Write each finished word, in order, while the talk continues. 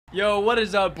Yo, what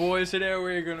is up, boys? Today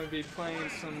we're gonna be playing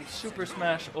some Super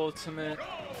Smash Ultimate.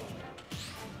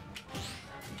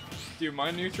 Dude,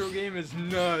 my neutral game is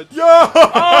nuts. Yo!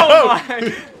 Oh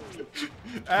my!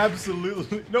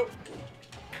 Absolutely. No.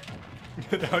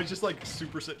 That was just like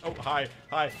super sick. Oh, hi.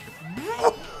 Hi.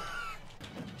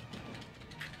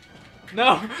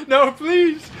 No, no,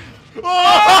 please!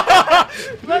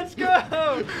 Let's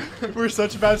go! We're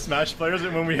such bad Smash players,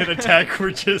 and when we hit a tech,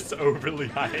 we're just overly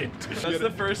hyped. That's the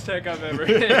first tech I've ever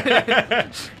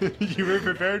hit. You were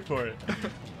prepared for it.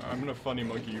 I'm gonna funny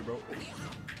monkey you, bro.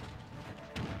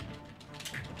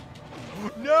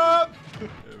 No!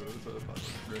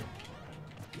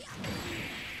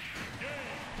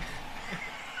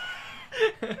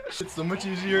 It's so much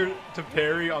easier to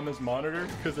parry on this monitor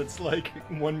because it's like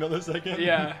 1 millisecond.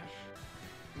 Yeah.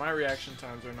 My reaction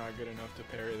times are not good enough to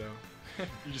parry though.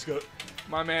 You just go.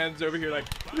 My man's over here like.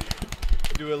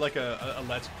 Do it like a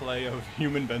let's play of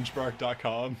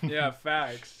humanbenchmark.com. Yeah,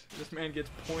 facts. This man gets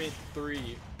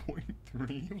 0.3.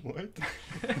 0.3? What?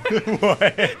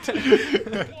 What?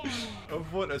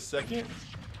 Of what, a second?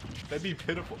 That'd be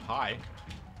pitiful. Hi.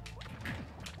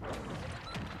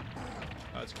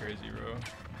 That's crazy, bro.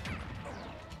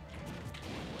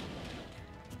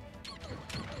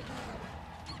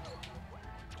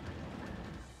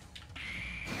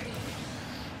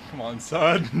 Come on,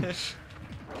 son.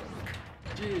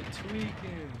 Dude,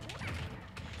 tweaking.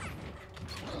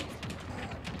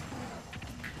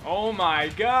 Oh my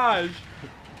gosh.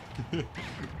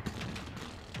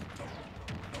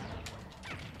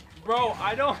 Bro,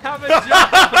 I don't have a job.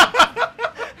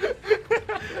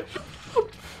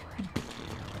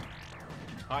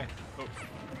 Hi. Oh.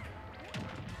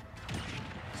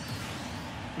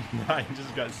 I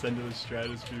just got sent to the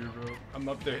stratosphere, bro. I'm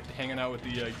up there hanging out with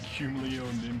the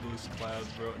cumulonimbus clouds,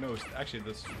 bro. No, it's actually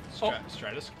the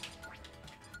stratus.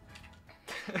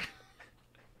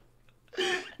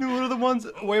 No, what are the ones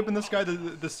way up in the sky?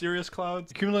 The Sirius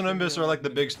clouds. Cumulonimbus are like the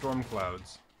big storm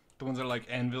clouds. The ones that are like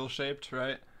anvil shaped,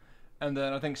 right? And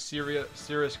then I think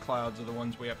Cirrus clouds are the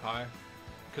ones way up high.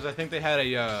 Because I think they had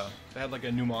like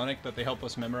a mnemonic that they help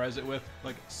us memorize it with,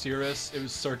 like Cirrus. It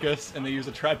was circus, and they use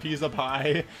a trapeze up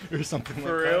high or something like that.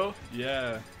 For real?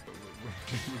 Yeah.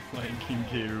 We're playing King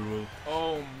K. Rool.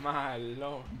 Oh my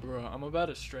lord, bro! I'm about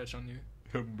to stretch on you.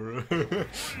 Bro.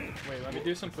 Wait, let me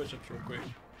do some push-ups real quick.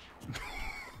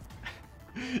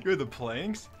 You're the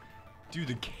planks, dude.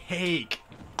 The cake.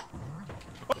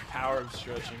 The power of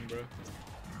stretching, bro.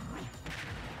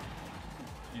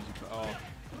 Easy. Oh.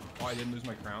 Oh, I didn't lose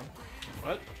my crown.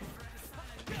 What?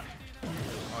 Oh,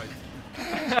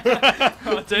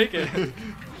 I'll take it.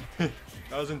 That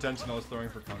was intentional. I was throwing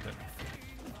for content.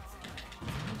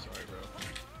 I'm sorry, bro.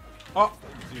 Oh,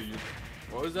 dude, you.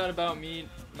 What was that about me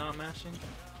not mashing?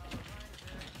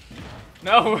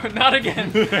 No, not again.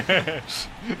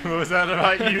 What was that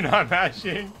about you not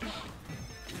mashing?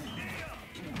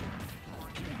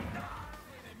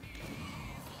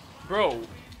 Bro.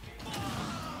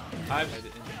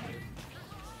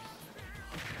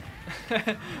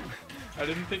 I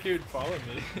didn't think he would follow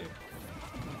me.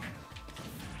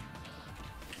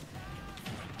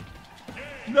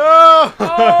 No!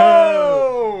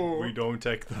 Oh! We don't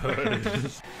take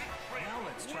those. Now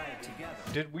let's try it together.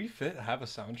 Did We Fit have a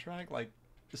soundtrack? Like,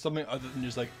 something other than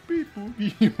just like beep boop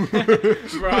beep?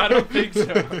 Bro, I don't think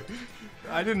so.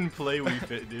 I didn't play We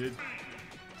Fit, dude.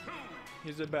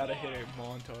 He's about to hit a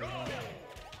montage. Huh?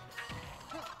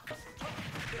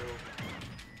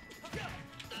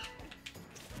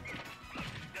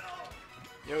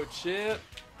 Yo, Chip.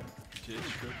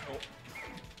 Oh.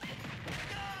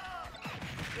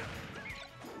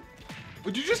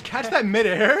 Would you just catch that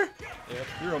midair? Yep.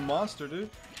 You're a monster, dude.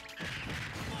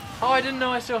 Oh, I didn't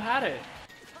know I still had it.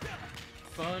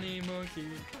 Funny monkey.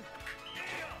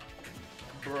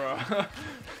 Bruh.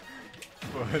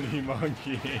 Funny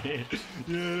monkey.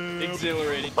 Yeah.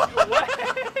 Exhilarating.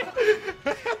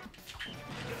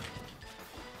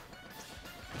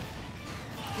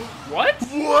 What?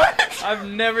 What? I've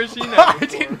never seen that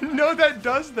before. I didn't know that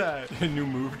does that. A new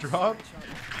move drop?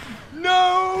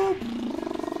 No!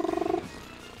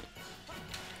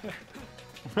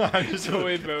 I'm just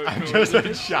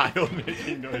a child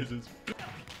making noises.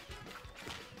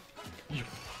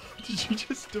 Did you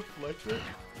just deflect it?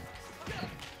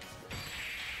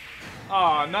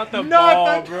 Aw, not the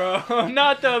ball, bro.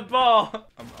 Not the ball.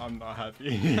 I'm not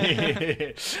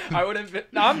happy. I wouldn't.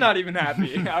 I'm not even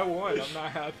happy. I won. I'm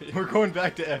not happy. We're going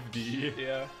back to FD.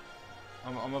 Yeah.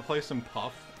 I'm gonna play some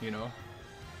Puff, you know.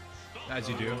 As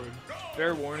you do.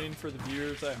 Fair warning for the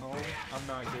viewers at home, I'm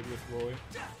not good with Roy.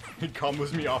 He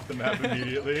combos me off the map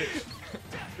immediately.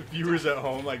 Viewers at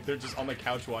home, like, they're just on the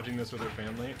couch watching this with their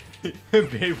family.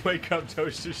 Babe, wake up,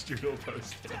 Toaster Strudel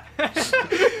posted.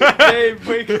 Babe,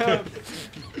 wake up.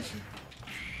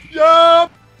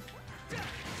 Yup!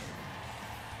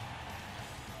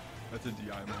 That's a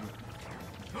DI moment.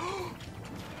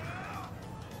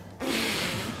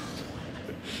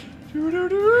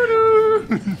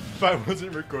 If I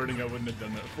wasn't recording, I wouldn't have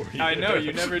done that for you. I know,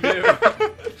 you never do.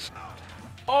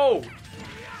 Oh!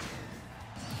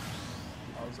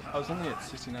 I was only at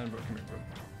 69, bro. Come here, bro.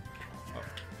 Oh,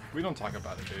 we don't talk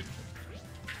about it, dude.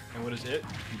 And what is it?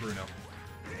 Bruno.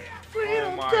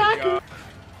 Oh my god.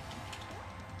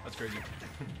 That's crazy.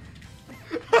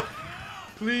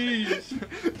 Please.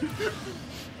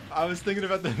 I was thinking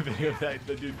about the video that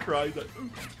the dude crying like,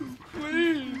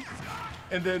 Please.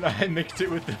 and then I mixed it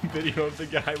with the video of the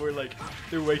guy where like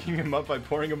they're waking him up by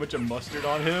pouring a bunch of mustard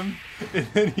on him, and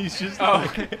then he's just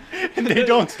like, and they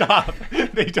don't stop.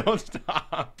 They don't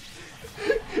stop.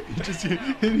 He just and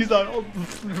he's like, oh.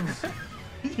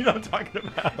 You know what I'm talking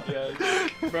about? Yeah,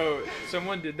 bro.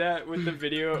 Someone did that with the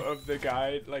video of the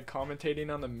guy like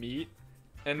commentating on the meat.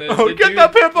 And the get dude,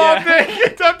 that pimp off, man!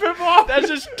 Get that pimp off! That's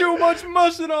just too much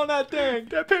mustard on that thing.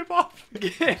 That pimp off!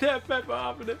 Get that pepper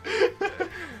off of it.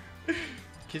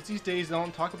 Kids these days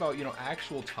don't talk about, you know,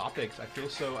 actual topics. I feel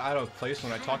so out of place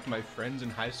when I talk to my friends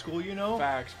in high school, you know?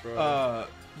 Facts, bro.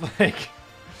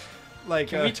 Like,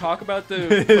 can we talk about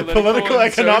the political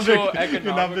and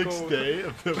economic state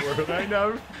of the world right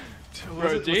now?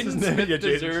 Bro, Jaden Smith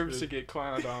deserves to get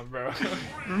clowned on, bro.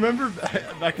 Remember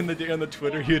back in the day on the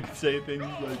Twitter, he'd say things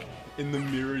like, in the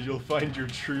mirror you'll find your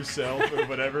true self, or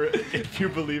whatever, if you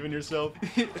believe in yourself.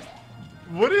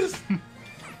 What is...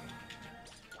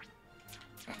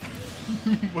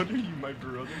 What are you, my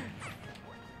brother?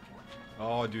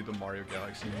 Oh, dude, the Mario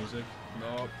Galaxy music.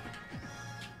 No.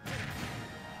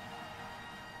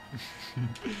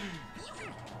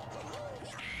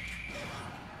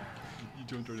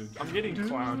 I'm getting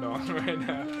clowned on right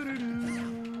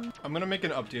now. I'm gonna make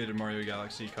an updated Mario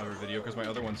Galaxy cover video because my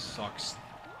other one sucks.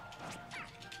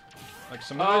 Like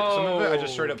some of it I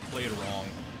just straight up played wrong.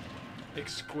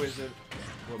 Exquisite.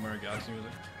 What Mario Galaxy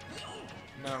music?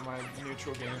 No, my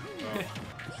neutral game. Oh.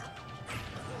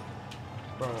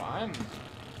 Bro, I'm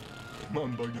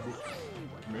Buggy.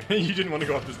 You didn't want to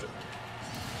go off this day.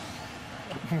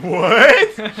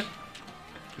 What?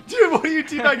 Dude, what are you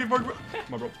teabagging for? Come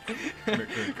on, bro.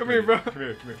 Come here, bro. Come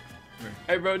here.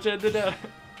 Hey, bro, check it out.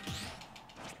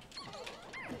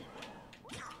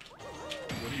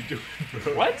 What are you doing,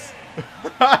 bro? What?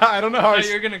 I don't know how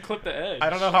you're gonna clip the edge. I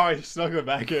don't know how I snuck it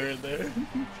back here and there.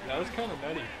 That was kind of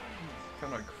nutty.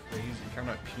 Kind of crazy, kind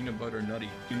of peanut butter nutty.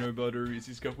 Peanut butter,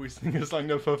 Reese's Cup, we sing a song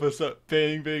to puff us up.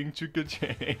 Bang, bang, chugga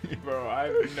chang. Bro, I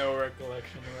have no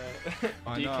recollection of that.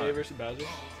 Why DK not? versus Bowser?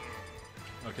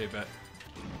 Okay, bet.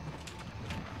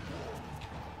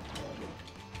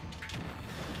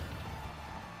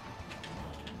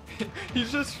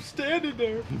 He's just standing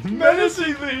there.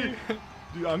 Menacingly!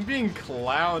 Dude, I'm being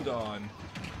clowned on.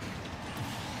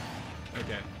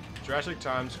 Okay. Desperate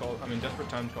times call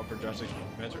for drastic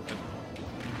measures.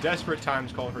 Desperate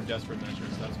times call for desperate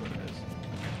measures. That's what it is.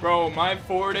 Bro, my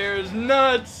forward air is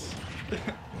nuts.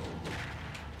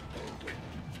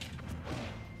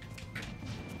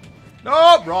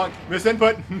 No, wrong.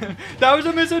 Misinput. That was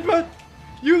a misinput.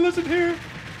 You listen here.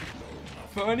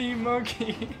 Funny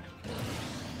monkey.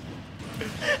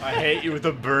 I hate you with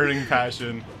a burning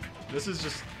passion. This is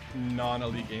just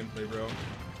non-elite gameplay, bro.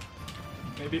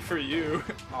 Maybe for you.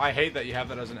 I hate that you have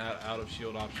that as an out of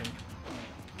shield option.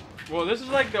 Well, this is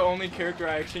like the only character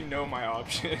I actually know my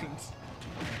options.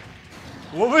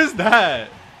 What was that?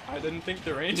 I didn't think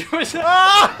the range was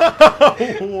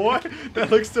that. What? That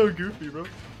looks so goofy, bro.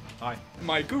 Hi.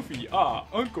 My goofy,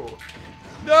 uncle.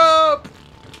 Nope.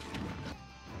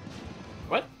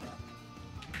 What?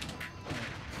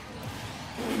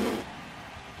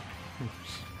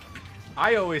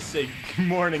 I always say good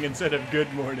morning instead of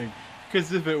good morning.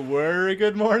 Because if it were a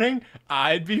good morning,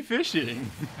 I'd be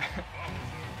fishing.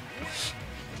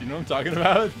 Do you know what I'm talking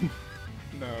about?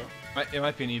 No. It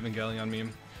might be an Evangelion meme.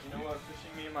 You know what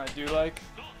fishing meme I do like?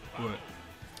 What?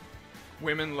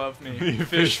 Women love me.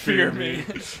 Fish fear me.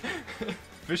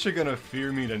 Fish are gonna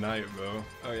fear me tonight, bro.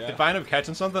 Oh yeah? If I end up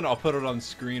catching something, I'll put it on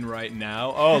screen right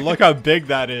now. Oh, look how big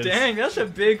that is. Dang, that's a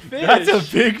big fish. That's a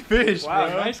big fish, wow,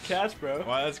 bro. nice catch, bro.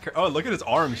 Wow, that's oh, look at his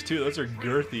arms too. Those are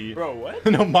girthy. Bro, what?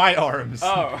 No, my arms.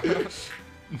 Oh.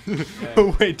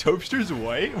 Oh wait, Tobster's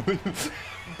white?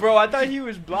 Bro, I thought he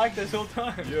was black this whole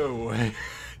time. Yo, wait.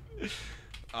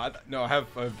 No, I have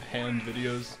hand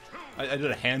videos. I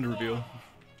did a hand reveal.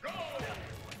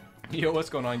 Yo, what's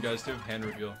going on, guys? Do hand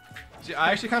reveal. See,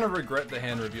 I actually kind of regret the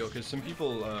hand reveal because some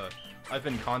people I've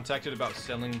been contacted about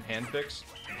selling hand pics,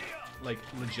 like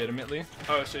legitimately.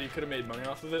 Oh, so you could have made money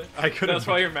off of it? I could have. That's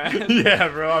why you're mad? Yeah,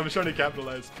 bro. I'm trying to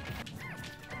capitalize.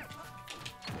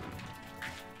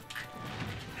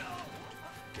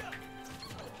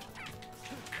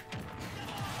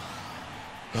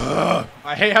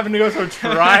 I hate having to go so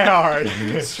try hard.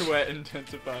 Sweat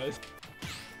intensifies.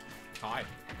 Hi.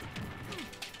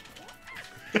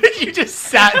 You just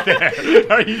sat there.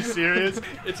 Are you serious?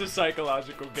 It's a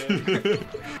psychological game.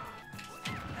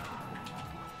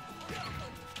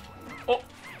 Oh.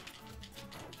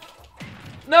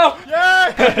 No!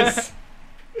 Yes!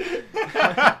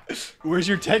 Where's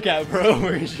your tech at, bro?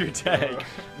 Where's your tech?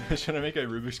 Should I make a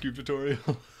Rubik's Cube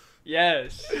tutorial?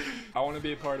 Yes. I want to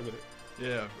be a part of it.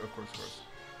 Yeah, of course.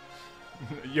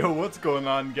 Yo, what's going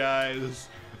on, guys?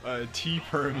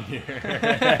 T-Perm here.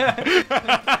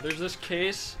 There's this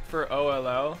case for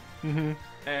OLL,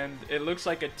 and it looks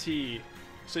like a T,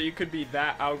 so you could be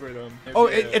that algorithm. Oh,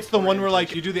 it's the one where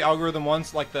like you do the algorithm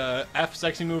once, like the F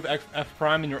sexy move, F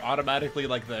prime, and you're automatically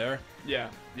like there. Yeah.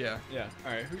 Yeah.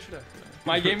 All right, who should I play?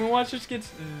 My Game & Watch just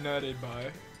gets nutted by.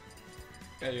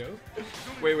 Hey yo.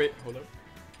 Wait, hold up.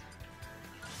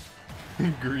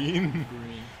 Green.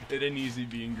 It ain't easy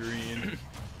being green.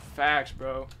 Facts,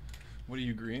 bro. What are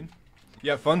you, green?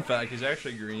 Yeah, fun fact, he's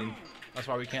actually green. That's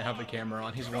why we can't have the camera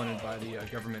on. He's wanted by the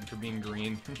government for being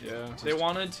green. Yeah. They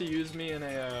wanted to use me in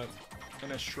a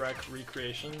Shrek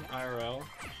recreation IRL,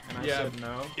 and I said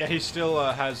no. Yeah, he still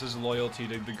has his loyalty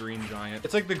to the Green Giant.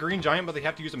 It's like the Green Giant, but they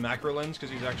have to use a macro lens because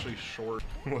he's actually short.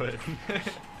 What?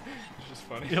 It's just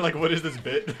funny. You're like, what is this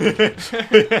bit?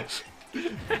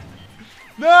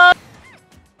 No!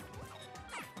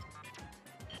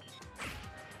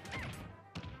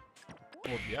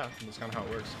 Well, yeah, that's kind of how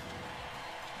it works.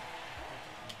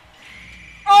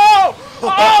 Oh!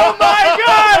 Oh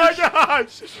my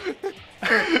gosh!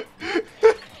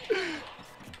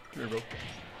 Come here, bro.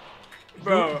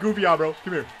 Bro. Goofy out, bro.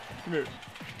 Come here.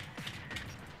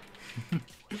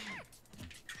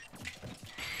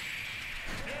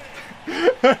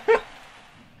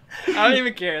 I don't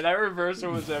even care. That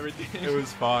reversal was everything. It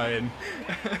was fine.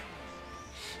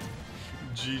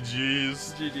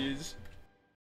 GG's. GG's.